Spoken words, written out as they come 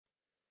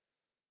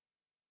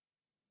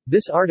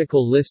This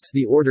article lists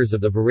the orders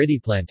of the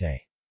Viridiplantae.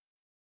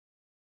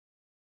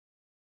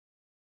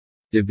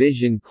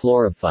 Division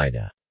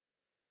Chlorophyta.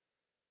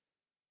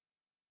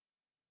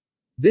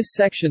 This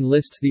section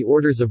lists the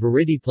orders of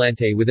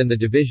Viridiplantae within the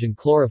division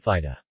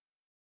Chlorophyta.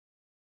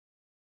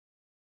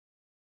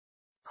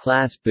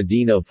 Class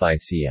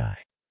Podinophyceae.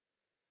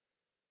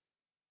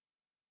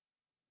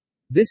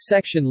 This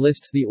section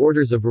lists the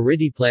orders of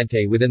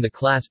Viridiplantae within the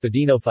class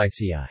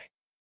Podinophyceae.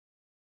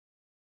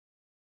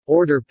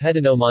 Order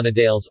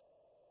Pedonomonadales.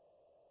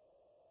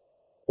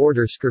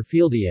 Order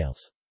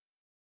Scirphieldiales.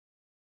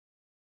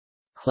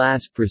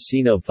 Class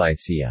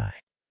Prasinophyceae.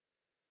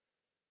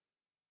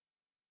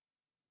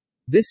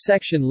 This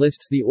section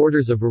lists the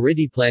orders of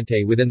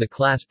Viridiplantae within the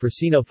class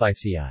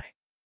Prasinophyceae.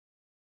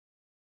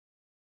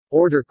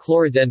 Order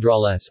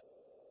Chlorodendrales.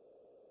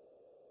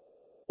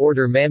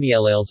 Order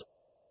Mammiellales.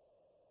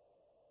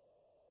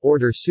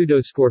 Order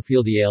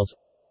Pseudoscorphieldiales.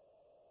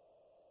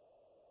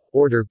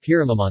 Order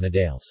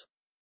Pyramomonadales.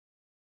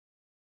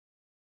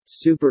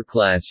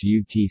 Superclass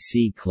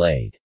UTC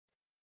clade.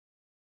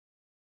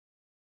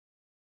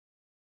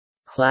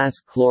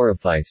 Class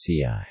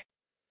Chlorophyceae.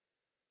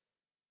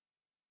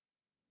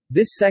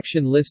 This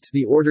section lists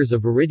the orders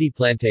of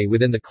Viridiplantae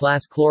within the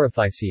class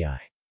Chlorophyceae.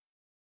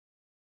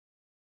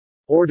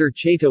 Order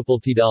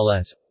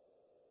Chaetopultidales.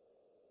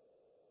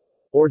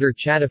 Order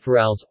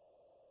Chaetophorales.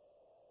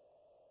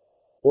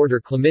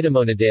 Order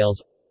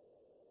Chlamydomonadales.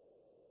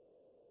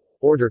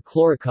 Order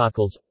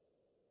Chlorococcales.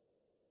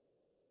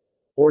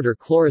 Order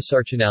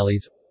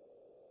Chlorosarcinales.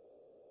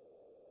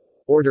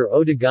 Order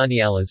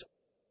Odoganiales.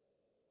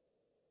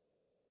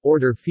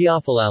 Order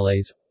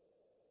Pheophilales.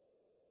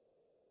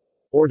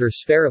 Order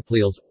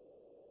Sphaeropleales.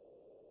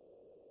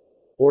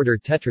 Order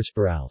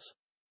Tetraspirales.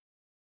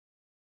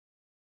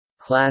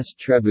 Class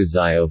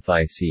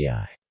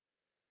Trebuzioophyceae.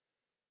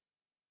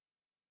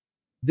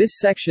 This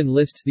section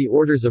lists the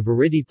orders of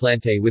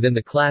Viridiplantae within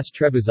the class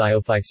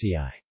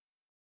Trebuzioophyceae.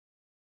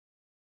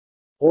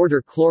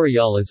 Order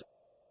Chloriales.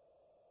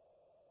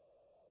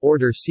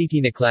 Order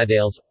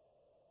Cetinocladales.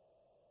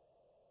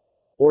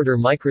 Order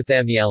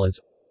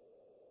Microthamniales.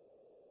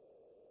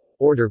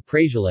 Order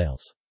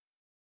Prasiolales.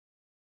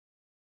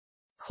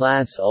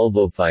 Class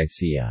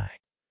Ulvophyceae.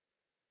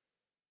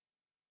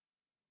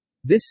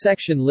 This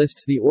section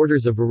lists the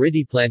orders of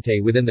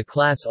Viridiplantae within the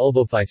class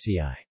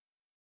Ulvophyceae.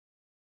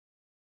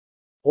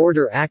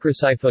 Order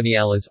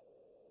Acrosiphoneales.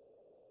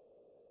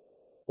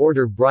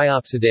 Order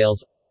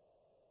Bryopsidales.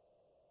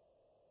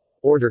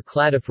 Order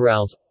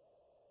Cladophorales.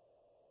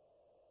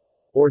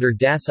 Order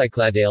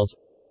Dasycladales.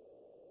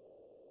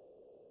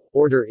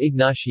 Order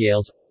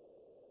Ignatiales.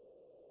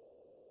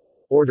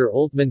 Order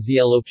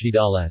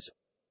Oltmanzielopgidales.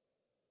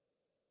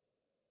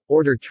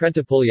 Order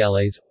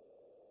Trentapoliales.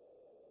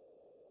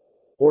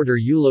 Order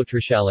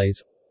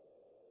Eulotrichales.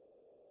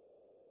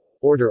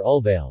 Order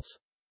Ulvales.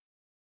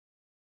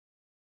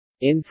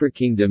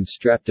 Infrakingdom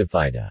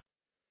Streptophyta.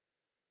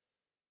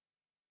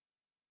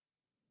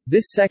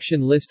 This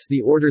section lists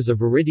the orders of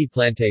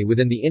Viridiplantae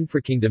within the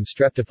infrakingdom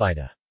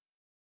Streptophyta.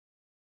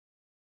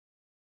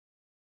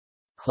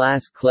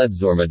 Class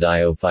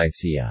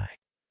Klebsormidioophyceae.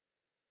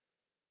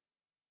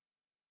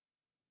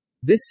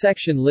 This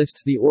section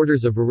lists the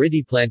orders of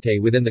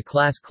Viridiplantae within the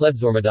class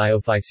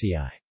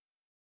Klebsormidioophyceae.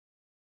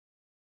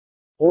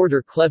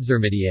 Order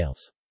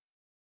Klebsormidiales.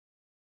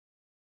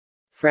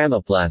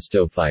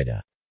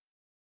 Phramoplastophyta.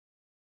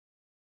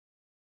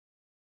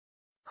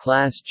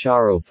 Class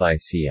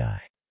Charophyceae.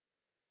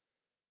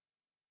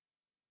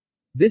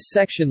 This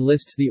section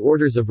lists the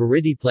orders of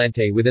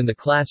Viridiplantae within the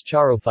class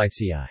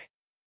Charophyceae.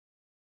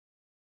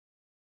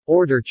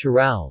 Order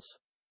Chirales.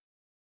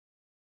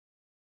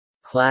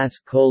 Class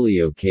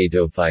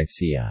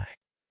Coleocatophyceae.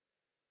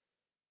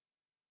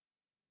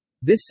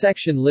 This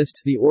section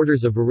lists the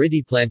orders of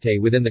Viridiplantae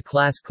within the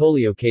class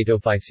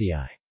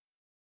Coleocatophyceae.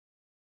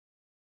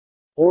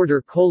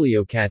 Order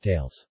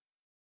Coleocatales.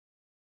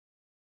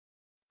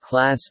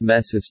 Class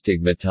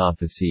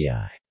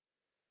Mesostigmatophyceae.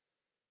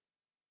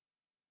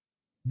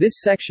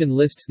 This section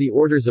lists the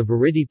orders of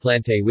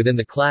Viridiplantae within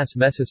the class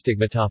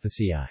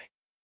Mesostigmatophyceae.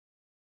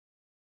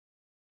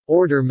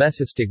 Order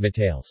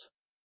Mesostigmatales.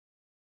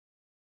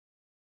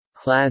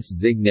 Class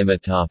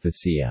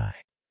Zygnematophyceae.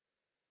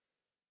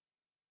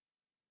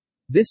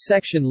 This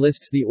section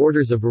lists the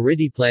orders of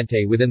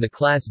Viridiplantae within the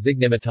class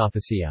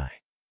Zygnematophyceae.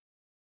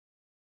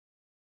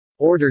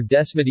 Order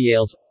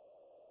Desmodiales.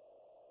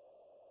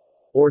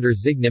 Order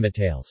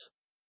Zygnematales.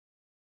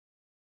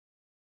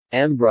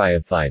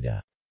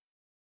 Ambryophyta.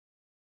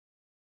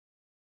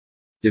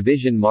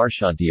 Division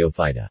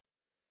Marchantiophyta.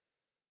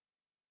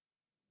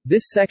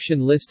 This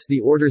section lists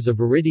the orders of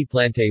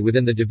Viridiplantae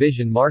within the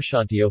division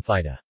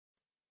Marchantiophyta.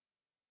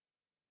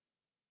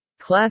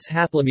 Class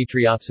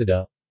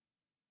Haplometriopsida.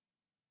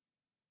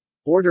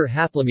 Order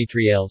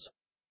Haplometriales.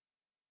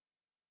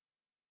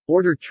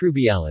 Order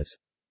Trubiales.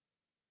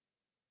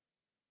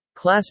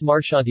 Class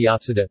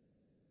Marchantiopsida.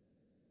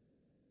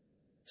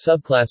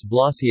 Subclass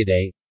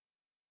Blossiidae.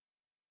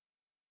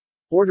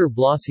 Order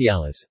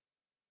Blossiales.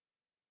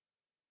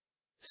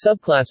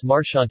 Subclass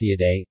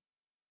Marchantiidae.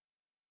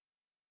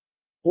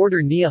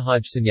 Order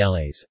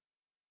Neohodgesignales.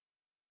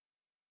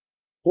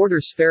 Order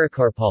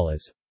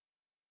Sphaerocarpales.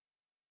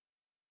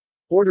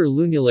 Order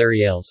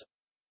Lunulariales.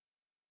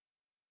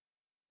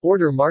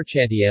 Order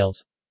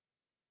Marchantiales.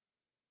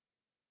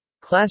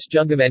 Class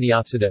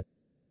Jungomaniopsida.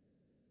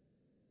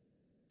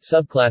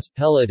 Subclass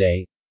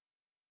Pellidae.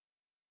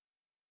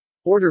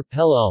 Order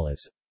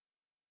Pelliales.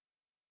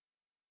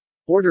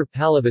 Order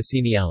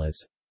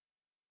Pallaviciniales.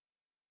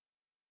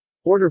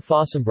 Order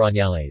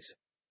Fossombroniales.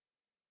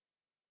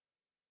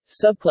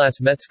 Subclass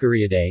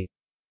Metzgeriidae.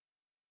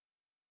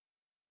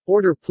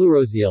 Order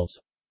Pleuroseales.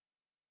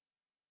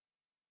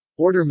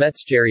 Order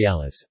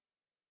Metzgeriales.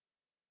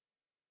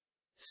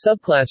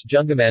 Subclass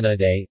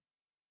Jungomaniidae.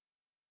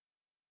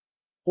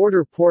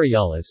 Order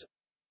Poriales.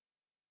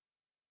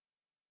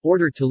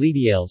 Order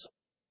Toleidiales.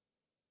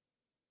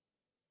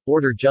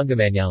 Order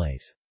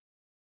Jungomaniales.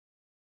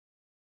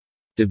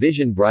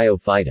 Division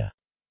Bryophyta.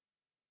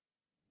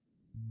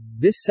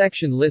 This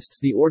section lists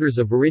the orders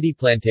of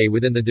Viridiplantae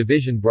within the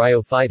division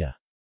Bryophyta.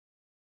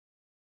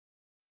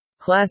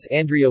 Class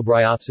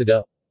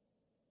Andreobryopsida.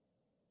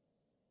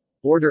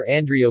 Order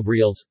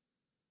Andreobreales.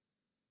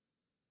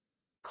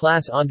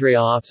 Class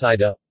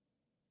Andreaopsida.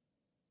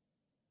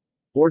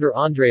 Order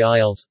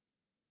Andreales.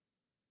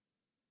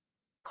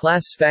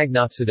 Class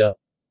Sphagnopsida.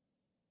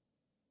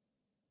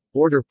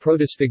 Order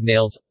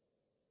Protosphagnales.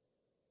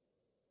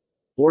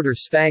 Order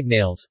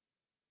Sphagnales.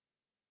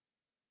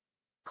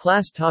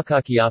 Class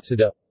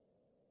Takakiopsida.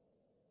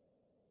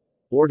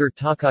 Order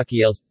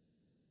Takakiales.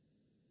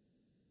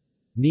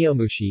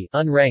 Neomushi,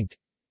 unranked.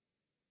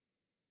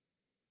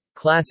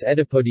 Class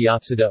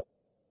Oedipodiopsida.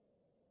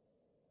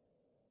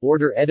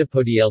 Order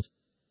Oedipodiales.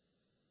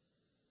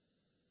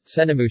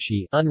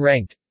 Cenomushi,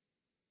 unranked.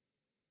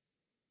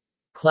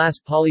 Class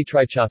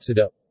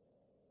Polytrichopsida.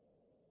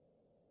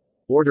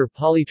 Order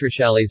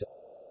Polytrichales.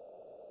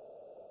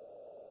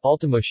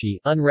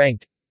 Ultimoshi,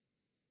 unranked.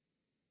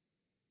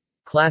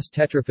 Class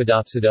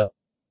Tetraphodopsida.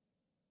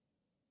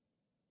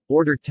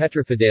 Order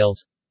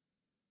Tetraphodales.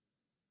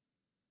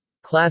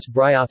 Class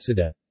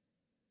Bryopsida.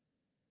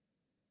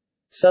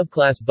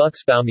 Subclass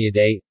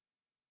Buxbaumiidae.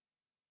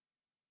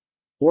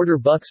 Order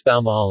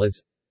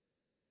Buxbaumales.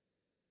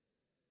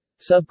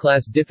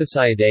 Subclass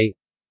Difficidae.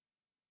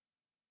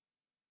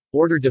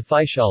 Order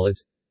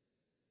Difficiales.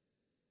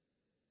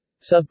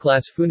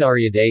 Subclass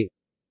Funariidae.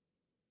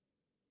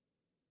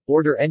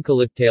 Order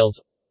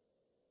Encalyptales.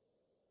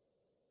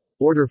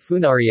 Order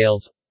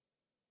Funariales.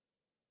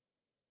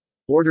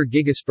 Order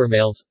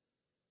Gigaspermales.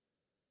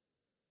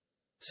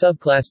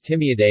 Subclass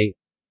Timiidae.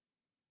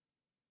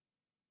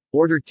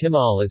 Order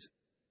Timales.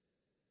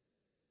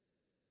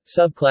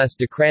 Subclass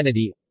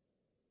Dicranidae.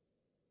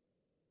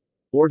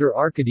 Order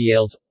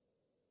Archadiales.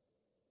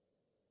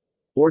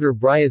 Order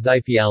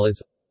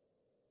Bryoxiphiales.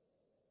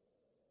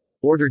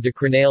 Order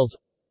Dicranales.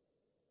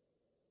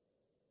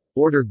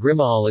 Order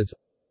Grimales.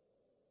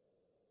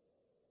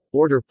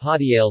 Order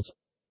Podiales.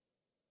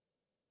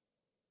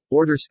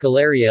 Order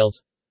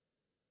Scalariales.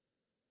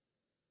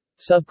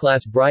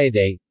 Subclass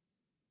Bryidae.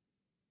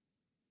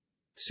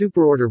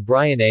 Superorder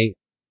Bryinae.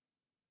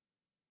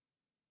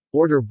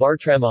 Order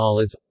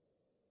Bartramales.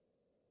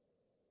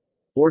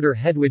 Order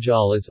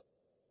Hedwigales.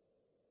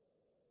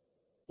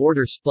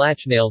 Order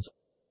Splatchnales.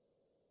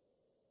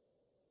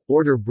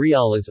 Order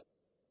Briales.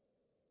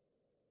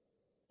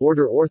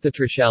 Order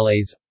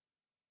Orthotrichales.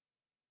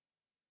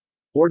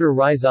 Order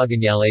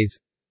Rhizogonales.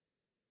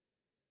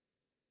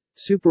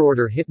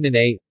 Superorder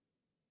Hypninae.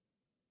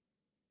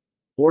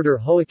 Order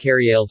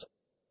Hoacariales.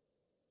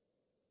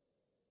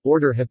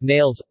 Order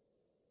Hypnales.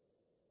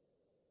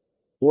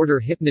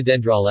 Order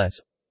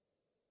Hypnodendrales.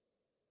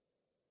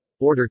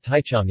 Order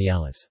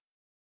Tychomniales.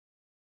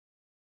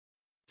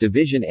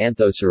 Division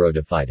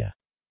Anthoceratophyta.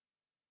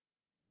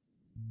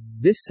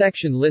 This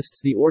section lists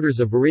the orders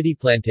of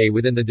Viridiplantae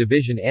within the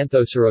division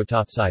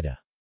Anthoceratophyta.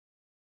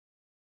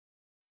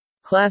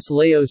 Class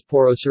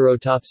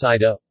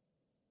Laeosporoceratophyta.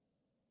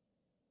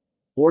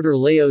 Order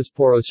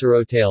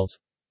Laeosporocerotales.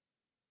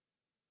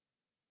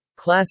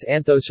 Class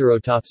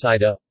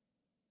Anthoceratophyta.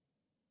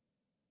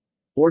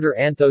 Order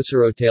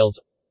Anthocerotales.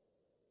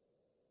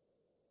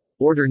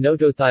 Order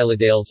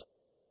Notothylidales.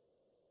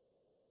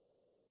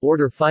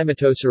 Order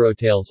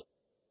Phymatocerotales.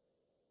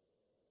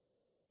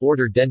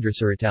 Order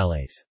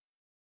Dendroceratales.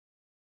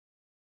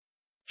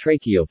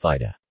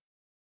 Tracheophyta.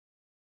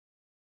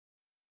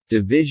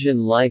 Division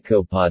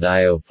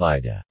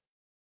Lycopodiophyta.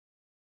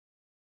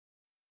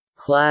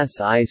 Class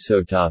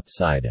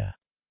Isotopsida.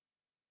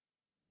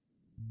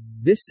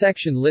 This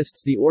section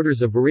lists the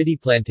orders of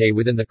Viridiplantae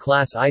within the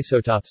class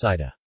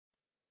Isotopsida.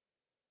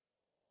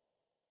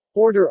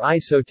 Order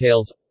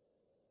Isotales.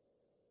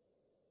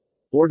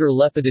 Order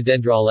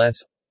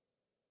Lepidodendrales.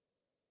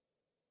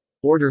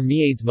 Order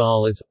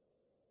Meadesmales.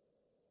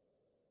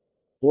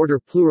 Order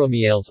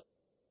Pleuromiales.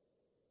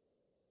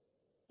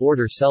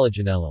 Order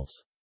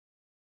Selaginellales.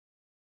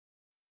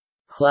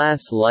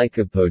 Class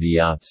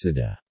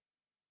Lycopodiopsida.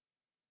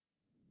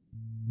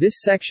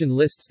 This section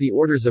lists the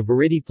orders of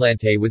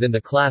Viridiplantae within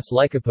the class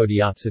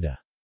Lycopodiopsida.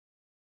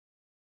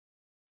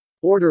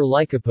 Order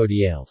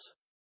Lycopodiales.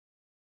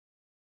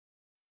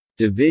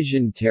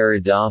 Division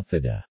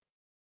Pteridophyta.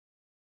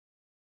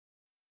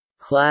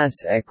 Class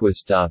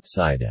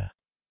Equistopsida.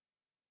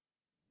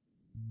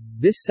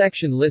 This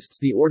section lists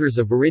the orders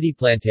of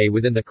Viridiplantae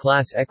within the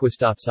class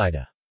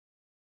Equistopsida.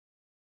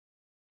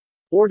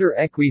 Order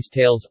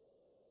Equistales.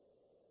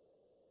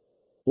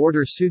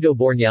 Order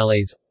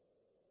Pseudoborniales.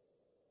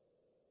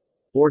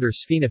 Order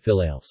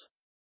Sphenophyllales.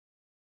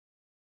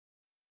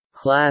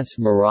 Class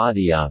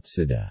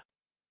Maradiopsida.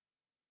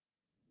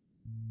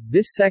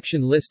 This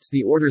section lists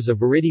the orders of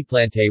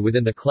Viridiplantae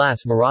within the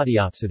class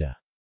Maradiopsida.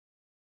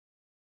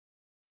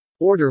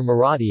 Order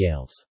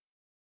Maradiales.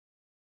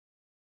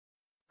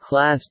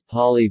 Class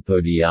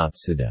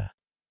Polypodiopsida.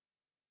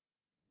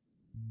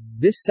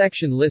 This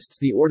section lists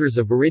the orders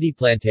of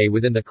Viridiplantae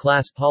within the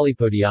class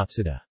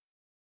Polypodiopsida.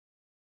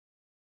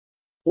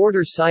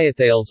 Order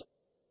Cyathales.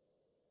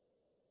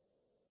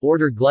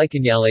 Order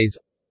Glyconiales.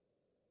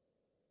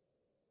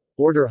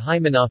 Order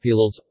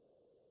Hymenophyllales.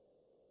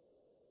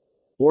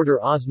 Order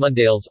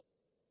Osmundales.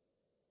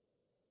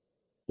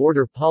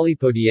 Order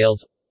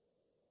Polypodiales.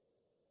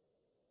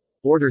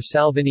 Order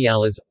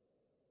Salviniales.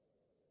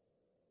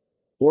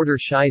 Order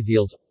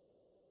Schiziales.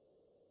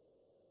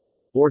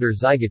 Order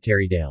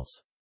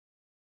Zygoteridales.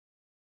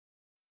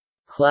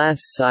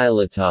 Class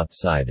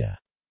Silotopsida.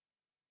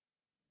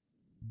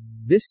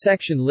 This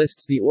section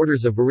lists the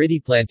orders of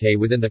Viridiplantae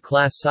within the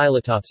class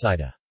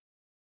Silotopsida.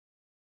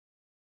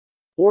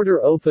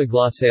 Order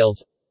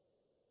Ophiglosales.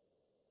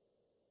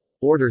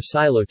 Order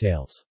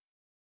Silotales.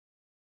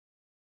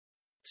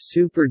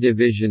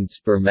 Superdivision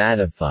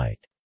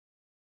Spermatophyte.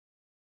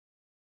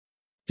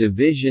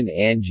 Division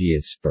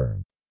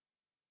Angiosperm.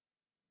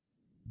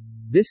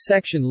 This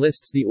section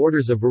lists the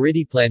orders of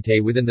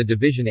Viridiplantae within the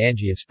division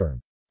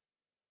Angiosperm.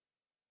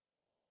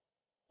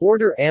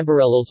 Order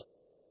Amborellales.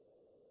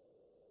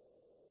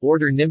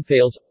 Order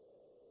Nymphales.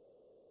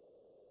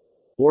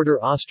 Order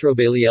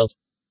Austrobaleales.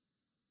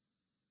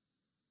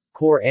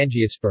 Core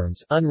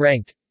Angiosperms,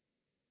 unranked.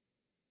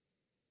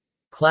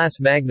 Class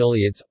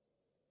Magnoliids.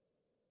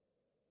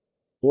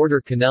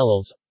 Order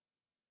Cannellals.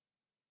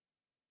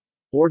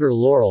 Order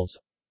Laurels.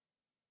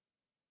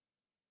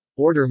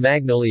 Order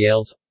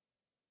Magnoliales.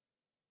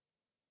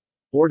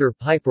 Order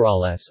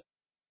Piperales.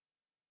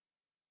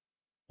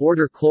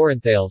 Order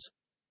Chloranthales.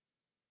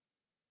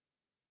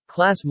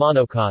 Class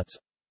Monocots.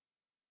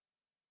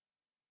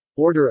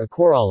 Order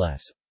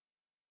Acorales.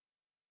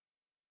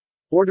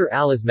 Order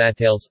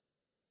Alismatales.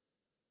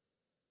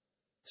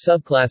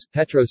 Subclass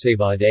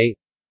Petrosavidae.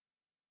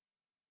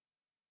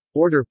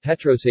 Order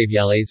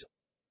Petrosaviales.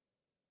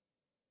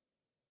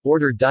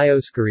 Order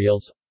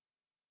Dioscuriales.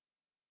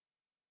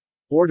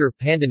 Order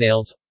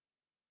Pandonales.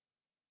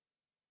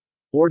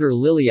 Order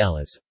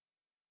Liliales.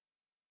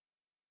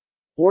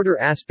 Order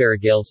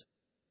Asparagales.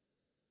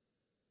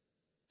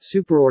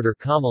 Superorder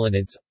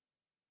Commelinids.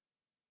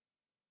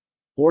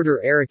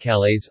 Order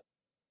Ericales.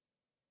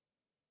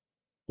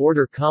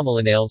 Order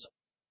Commelinales.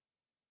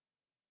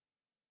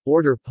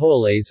 Order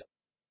Poales.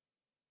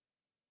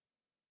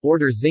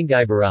 Order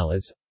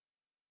Zingiberales.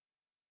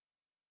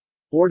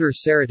 Order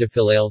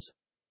Ceratophyllales.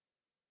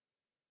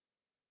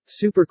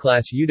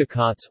 Superclass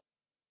Eudicots.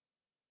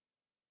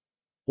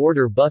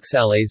 Order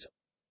Buxales.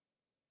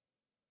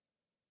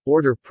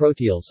 Order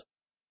Proteales.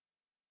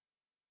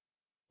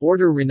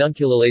 Order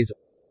Ranunculales.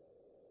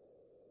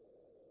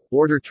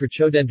 Order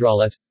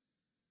Trichodendrales.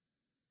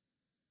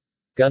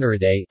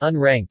 Gunneridae,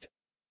 unranked.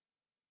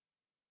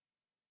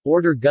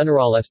 Order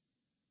Gunnarales.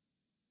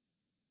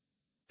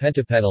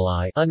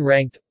 Pentapetalae,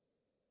 unranked.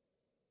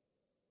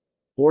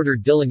 Order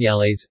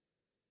Dilloniales.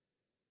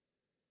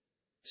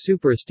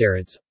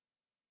 Supraasterids.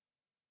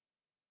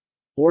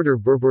 Order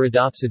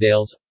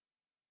Berberidopsidales.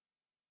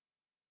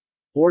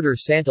 Order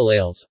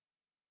Santalales.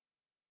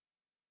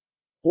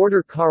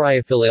 Order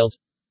Caryophyllales.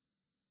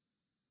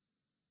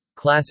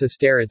 Class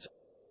Asterids.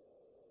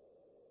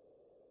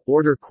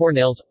 Order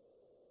Cornels.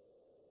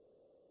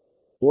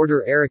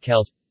 Order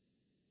Ericales.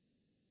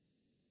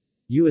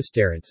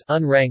 Euasterids,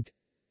 unranked.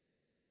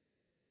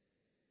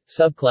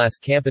 Subclass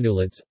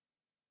Campanulids.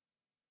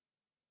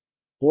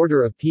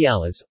 Order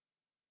Apiales.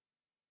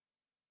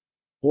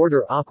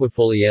 Order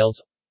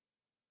Aquifoliales.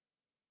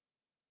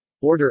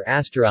 Order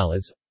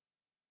Astrales.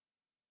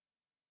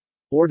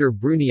 Order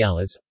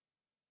Bruniales.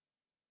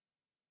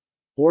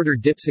 Order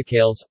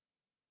Dipsicales.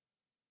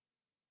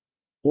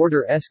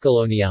 Order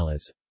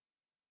Escaloniales.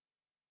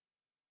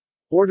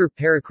 Order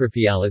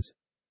Paracryphiales.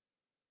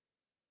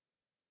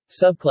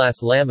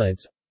 Subclass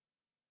Lamaids.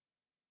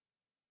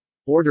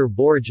 Order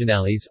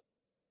Borogenales.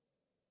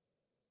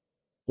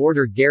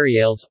 Order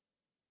Gariales.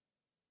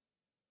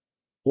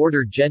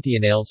 Order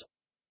Gentionales.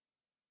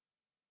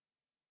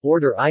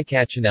 Order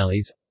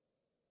Icachinales.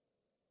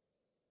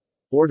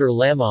 Order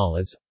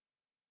Lamales.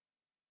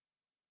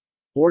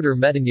 Order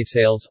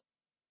Metanycales.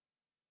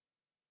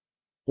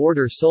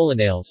 Order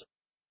Solanales.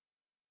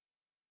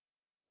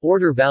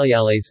 Order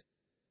Valiales.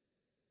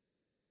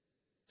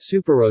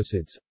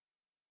 Superosids.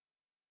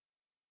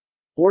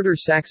 Order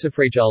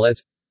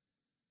Saxifragales.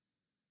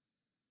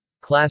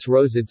 Class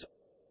Rosids.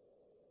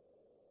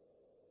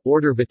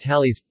 Order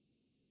Vitales.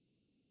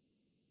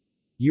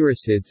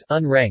 Uricids,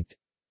 unranked.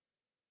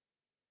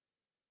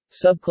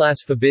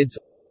 Subclass Fabids.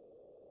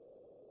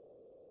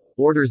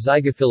 Order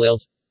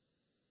Zygophilales.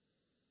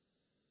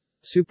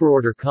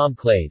 Superorder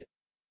Comclade.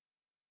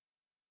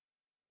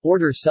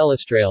 Order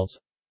Celestrales.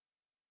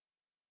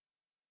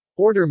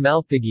 Order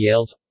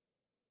Malpighiales.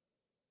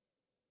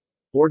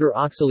 Order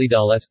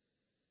Oxylidales.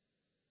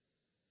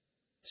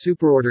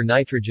 Superorder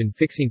Nitrogen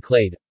Fixing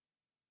Clade.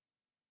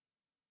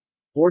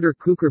 Order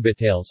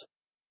Cucurbitales.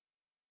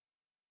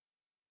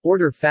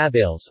 Order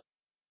Fabales.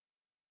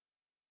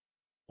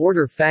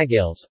 Order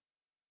Fagales.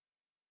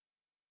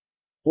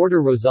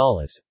 Order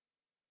Rosales.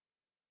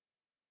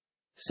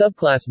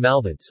 Subclass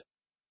Malvids.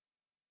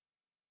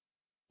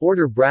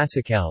 Order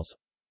Brassicales.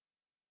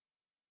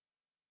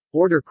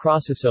 Order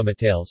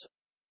Crossosomatales.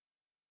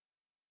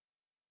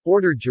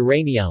 Order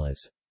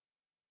Geraniales.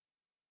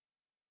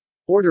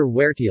 Order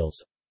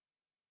Huertiales.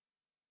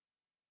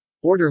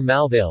 Order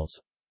Malvales.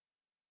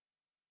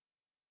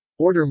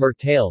 Order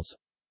Myrtales.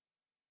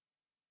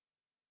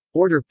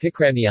 Order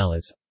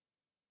Picramniales.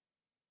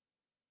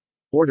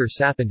 Order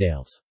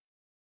Sapindales.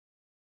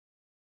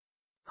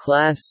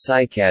 Class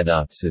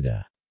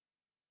Cycadopsida.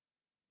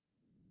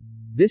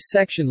 This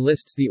section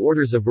lists the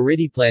orders of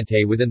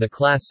Viridiplantae within the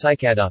class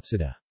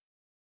Cycadopsida.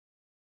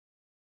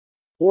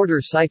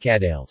 Order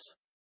Cycadales.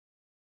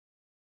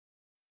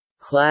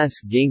 Class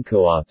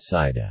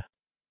Ginkgoopsida.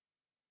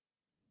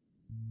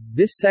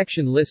 This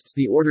section lists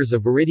the orders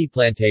of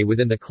Viridiplantae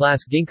within the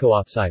class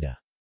Ginkgoopsida.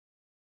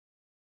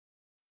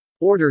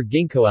 Order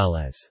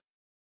Ginkgoales.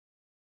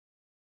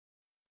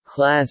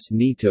 Class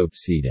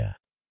Nitopsida.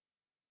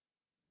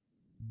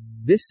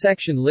 This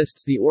section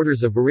lists the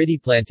orders of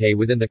Viridiplantae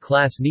within the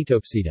class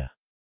Nitopsida.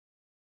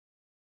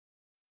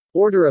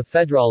 Order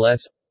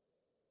Ephedrales.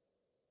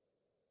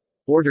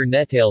 Order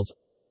Netales.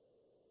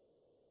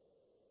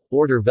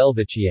 Order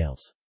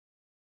Velviciales.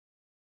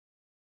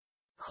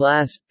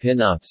 Class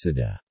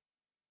Pinopsida.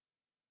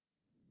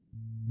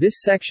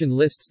 This section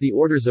lists the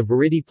orders of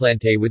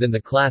Viridiplantae within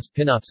the class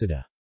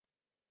Pinopsida.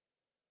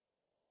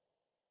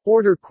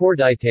 Order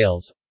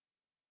Chorditales.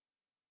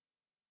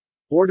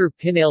 Order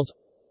Pinales.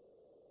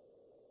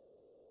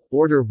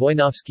 Order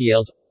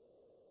Voinovskiales.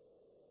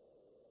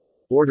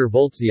 Order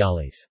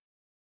Voltziales.